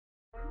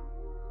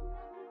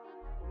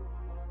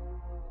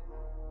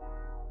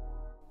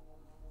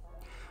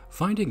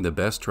Finding the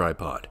best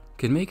tripod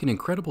can make an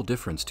incredible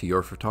difference to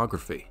your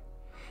photography.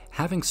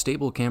 Having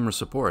stable camera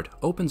support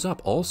opens up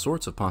all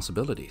sorts of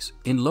possibilities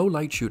in low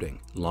light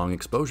shooting, long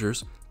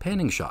exposures,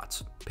 panning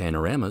shots,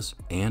 panoramas,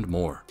 and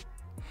more.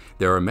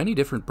 There are many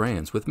different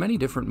brands with many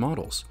different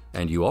models,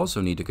 and you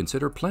also need to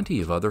consider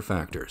plenty of other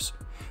factors.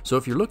 So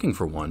if you're looking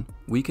for one,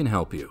 we can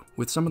help you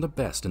with some of the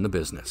best in the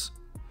business.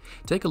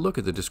 Take a look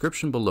at the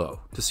description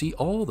below to see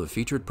all the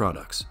featured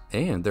products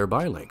and their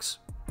buy links.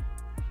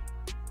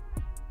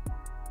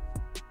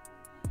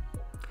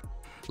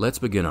 Let's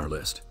begin our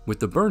list with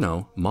the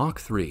Burno Mach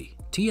 3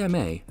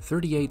 TMA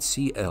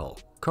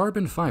 38CL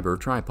carbon fiber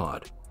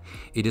tripod.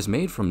 It is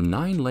made from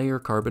 9-layer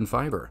carbon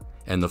fiber,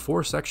 and the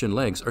 4-section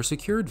legs are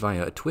secured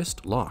via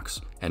twist locks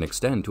and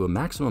extend to a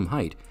maximum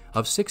height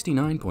of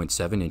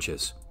 69.7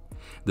 inches.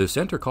 The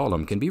center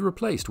column can be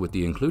replaced with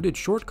the included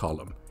short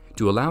column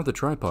to allow the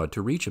tripod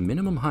to reach a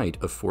minimum height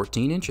of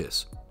 14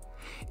 inches.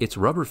 Its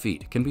rubber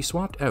feet can be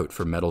swapped out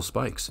for metal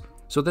spikes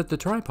so that the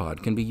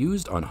tripod can be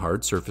used on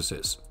hard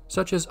surfaces,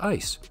 such as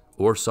ice,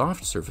 or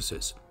soft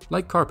surfaces,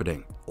 like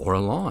carpeting or a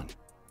lawn.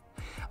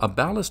 A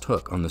ballast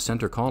hook on the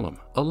center column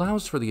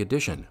allows for the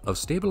addition of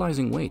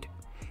stabilizing weight,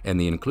 and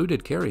the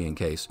included carrying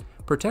case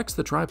protects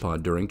the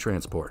tripod during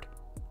transport.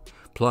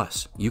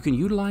 Plus, you can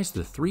utilize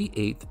the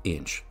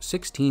 3/8-inch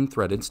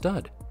 16-threaded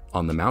stud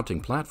on the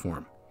mounting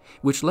platform,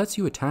 which lets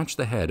you attach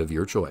the head of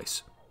your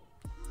choice.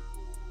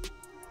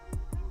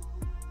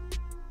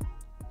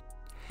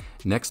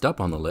 Next up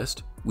on the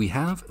list, we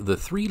have the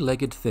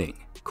 3-legged thing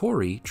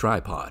Cori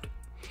tripod.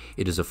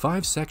 It is a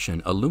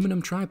 5-section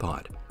aluminum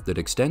tripod that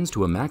extends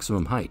to a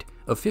maximum height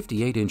of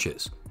 58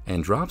 inches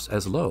and drops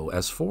as low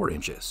as 4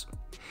 inches.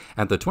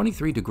 At the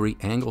 23-degree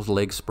angled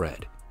leg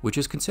spread, which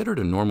is considered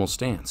a normal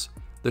stance,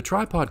 the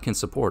tripod can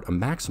support a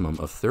maximum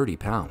of 30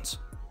 pounds.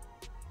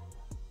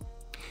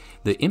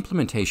 The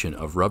implementation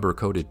of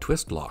rubber-coated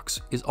twist locks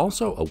is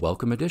also a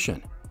welcome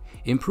addition,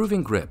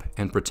 improving grip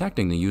and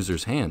protecting the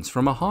user's hands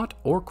from a hot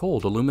or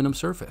cold aluminum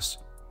surface.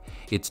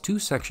 Its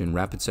 2-section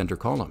rapid center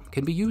column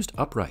can be used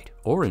upright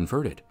or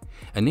inverted,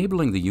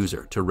 enabling the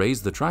user to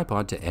raise the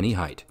tripod to any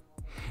height.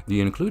 The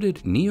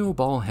included Neo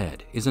Ball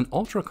head is an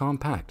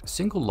ultra-compact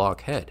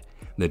single-lock head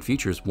that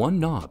features one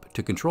knob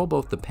to control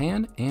both the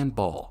pan and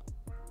ball.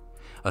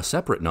 A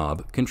separate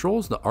knob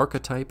controls the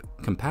Arca-type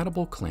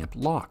compatible clamp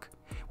lock,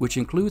 which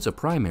includes a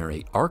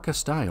primary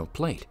Arca-style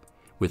plate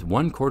with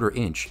 1/4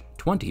 inch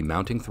 20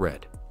 mounting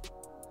thread.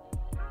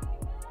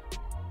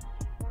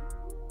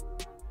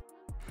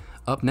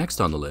 Up next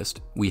on the list,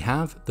 we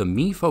have the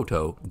Mi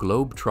Photo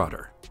Globe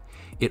Trotter.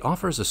 It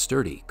offers a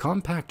sturdy,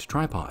 compact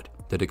tripod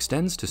that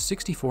extends to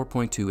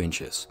 64.2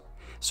 inches,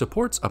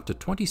 supports up to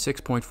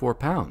 26.4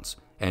 pounds,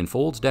 and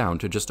folds down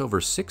to just over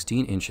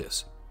 16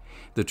 inches.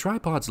 The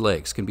tripod's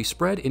legs can be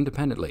spread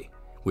independently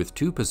with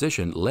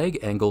 2-position leg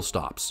angle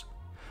stops.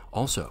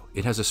 Also,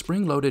 it has a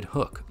spring-loaded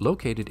hook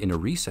located in a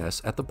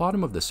recess at the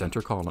bottom of the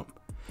center column,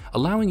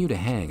 allowing you to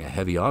hang a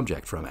heavy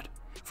object from it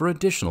for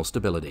additional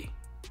stability.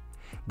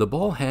 The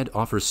ball head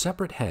offers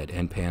separate head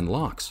and pan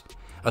locks,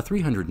 a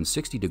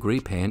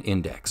 360-degree pan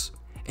index,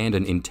 and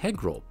an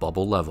integral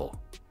bubble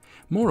level.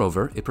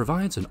 Moreover, it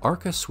provides an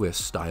Arca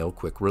Swiss-style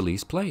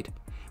quick-release plate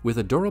with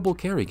a durable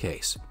carry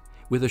case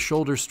with a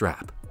shoulder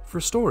strap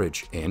for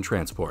storage and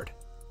transport.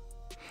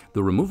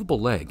 The removable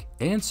leg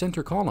and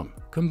center column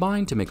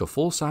combine to make a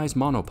full-size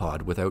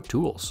monopod without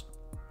tools.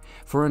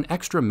 For an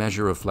extra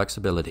measure of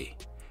flexibility,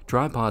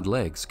 tripod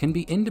legs can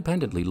be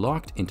independently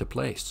locked into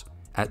place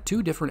at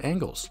 2 different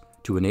angles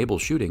to enable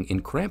shooting in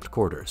cramped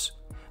quarters,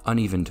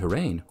 uneven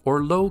terrain,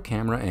 or low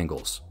camera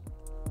angles.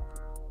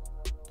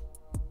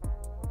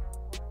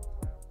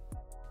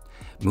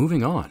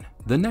 Moving on,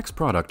 the next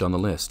product on the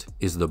list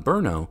is the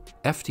Burno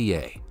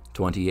FTA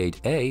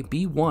 28A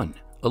B1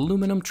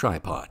 aluminum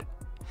tripod.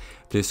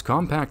 This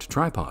compact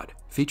tripod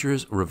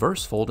features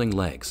reverse folding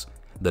legs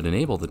that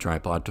enable the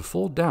tripod to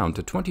fold down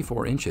to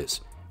 24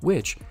 inches,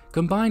 which,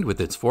 combined with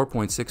its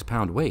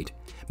 4.6-pound weight,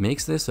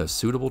 makes this a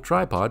suitable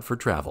tripod for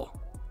travel.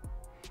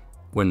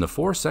 When the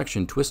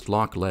 4-section twist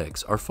lock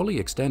legs are fully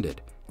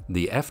extended,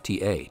 the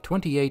FTA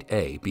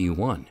 28A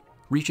B1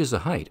 reaches a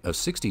height of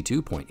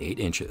 62.8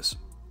 inches.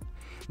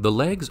 The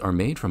legs are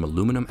made from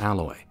aluminum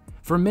alloy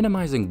for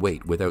minimizing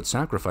weight without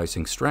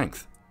sacrificing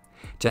strength.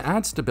 To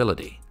add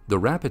stability, the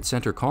rapid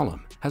center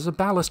column has a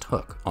ballast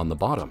hook on the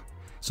bottom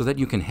so that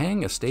you can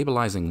hang a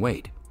stabilizing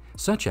weight,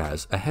 such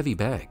as a heavy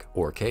bag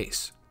or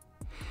case.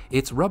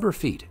 Its rubber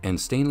feet and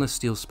stainless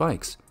steel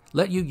spikes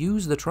let you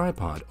use the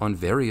tripod on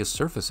various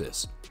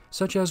surfaces,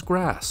 such as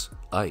grass,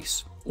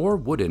 ice, or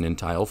wooden and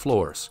tile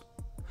floors.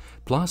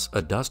 Plus,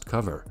 a dust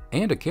cover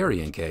and a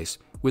carrying case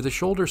with a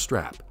shoulder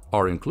strap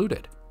are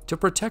included to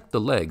protect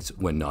the legs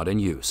when not in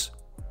use.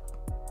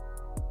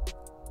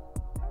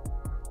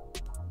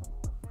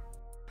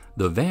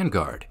 The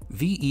Vanguard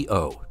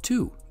VEO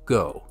 2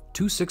 Go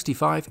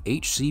 265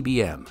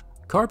 HCBM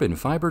carbon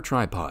fiber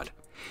tripod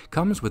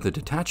comes with a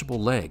detachable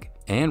leg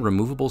and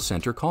removable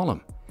center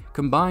column,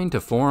 combined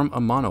to form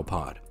a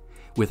monopod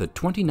with a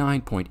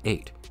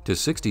 29.8 to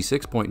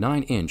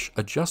 66.9 inch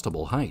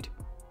adjustable height.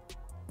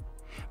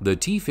 The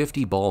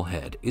T50 ball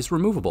head is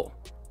removable,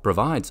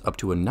 provides up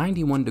to a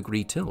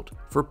 91-degree tilt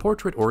for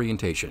portrait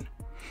orientation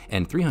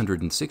and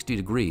 360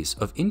 degrees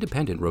of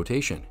independent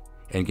rotation,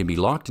 and can be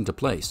locked into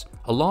place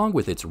along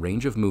with its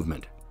range of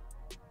movement.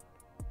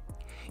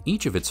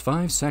 Each of its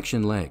 5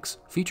 section legs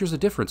features a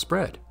different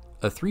spread,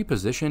 a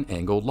 3-position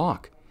angled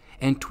lock,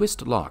 and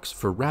twist locks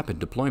for rapid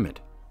deployment.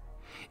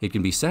 It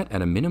can be set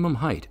at a minimum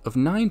height of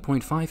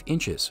 9.5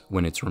 inches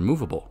when it's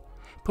removable.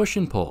 Push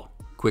and pull.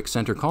 Quick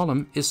center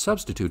column is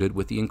substituted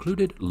with the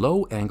included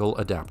low-angle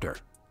adapter.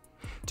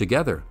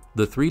 Together,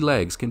 the 3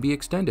 legs can be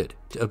extended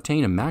to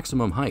obtain a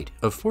maximum height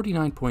of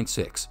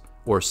 49.6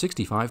 or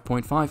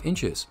 65.5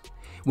 inches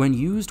when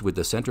used with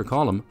the center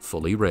column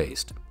fully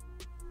raised.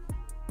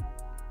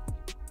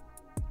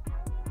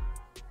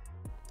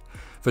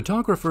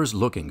 Photographers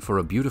looking for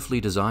a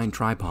beautifully designed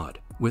tripod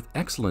with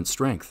excellent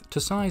strength to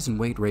size and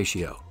weight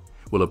ratio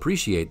will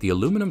appreciate the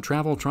aluminum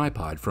travel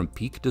tripod from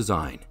Peak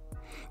Design.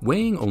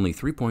 Weighing only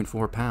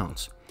 3.4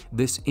 pounds,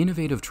 this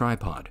innovative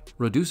tripod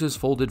reduces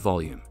folded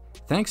volume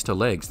thanks to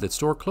legs that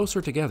store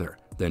closer together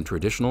than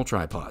traditional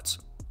tripods.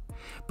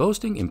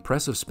 Boasting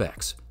impressive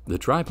specs, the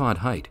tripod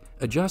height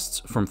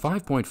adjusts from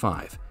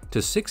 5.5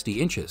 to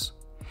 60 inches,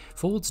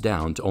 folds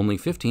down to only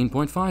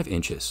 15.5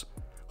 inches,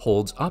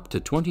 holds up to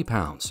 20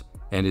 pounds,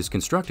 and is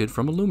constructed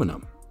from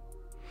aluminum.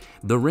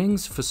 The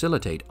rings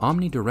facilitate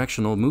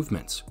omnidirectional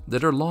movements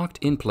that are locked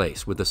in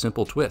place with a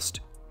simple twist.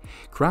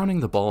 Crowning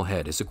the ball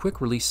head is a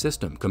quick-release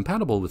system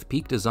compatible with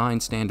Peak Design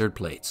standard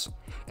plates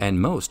and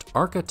most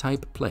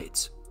ARCA-type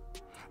plates.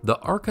 The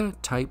ARCA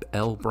Type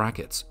L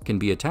brackets can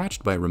be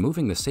attached by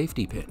removing the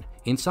safety pin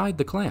inside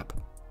the clamp.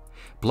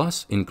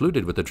 Plus,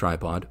 included with the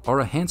tripod are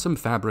a handsome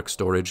fabric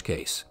storage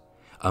case,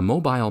 a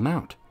mobile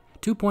mount,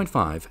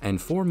 2.5 and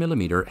 4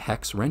 mm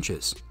hex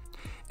wrenches,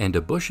 and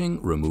a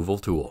bushing removal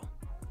tool.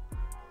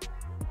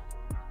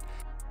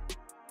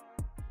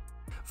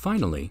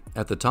 Finally,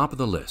 at the top of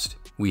the list,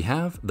 we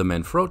have the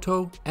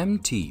Manfrotto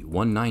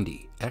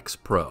MT190 X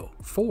Pro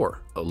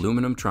 4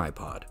 aluminum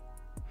tripod.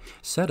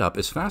 Setup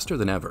is faster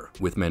than ever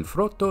with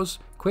Manfrotto's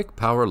quick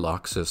power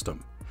lock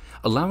system,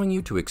 allowing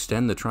you to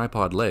extend the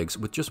tripod legs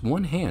with just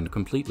one hand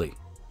completely.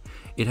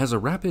 It has a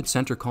rapid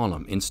center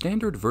column in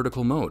standard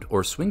vertical mode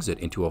or swings it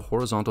into a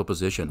horizontal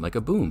position like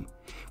a boom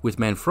with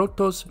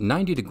Manfrotto's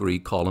 90-degree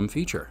column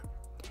feature.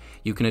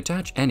 You can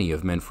attach any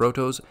of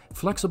Manfrotto's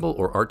flexible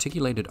or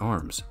articulated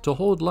arms to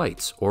hold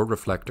lights or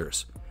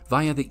reflectors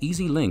via the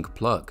Easy Link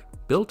plug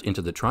built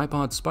into the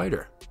tripod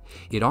spider.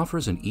 It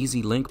offers an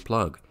Easy Link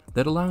plug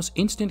that allows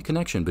instant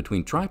connection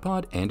between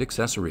tripod and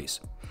accessories,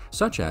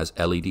 such as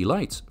LED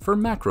lights for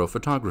macro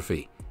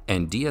photography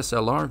and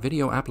DSLR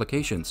video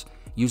applications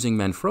using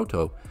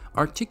Manfrotto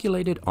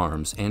articulated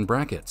arms and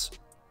brackets.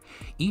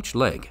 Each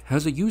leg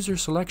has a user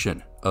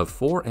selection of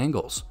 4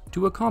 angles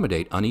to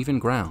accommodate uneven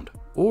ground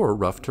or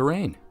rough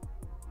terrain.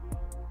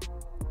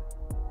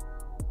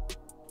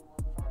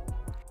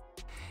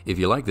 If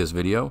you like this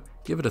video,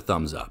 give it a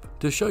thumbs up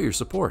to show your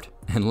support.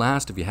 And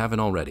last, if you haven't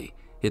already,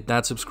 hit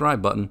that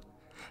subscribe button.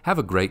 Have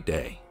a great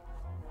day.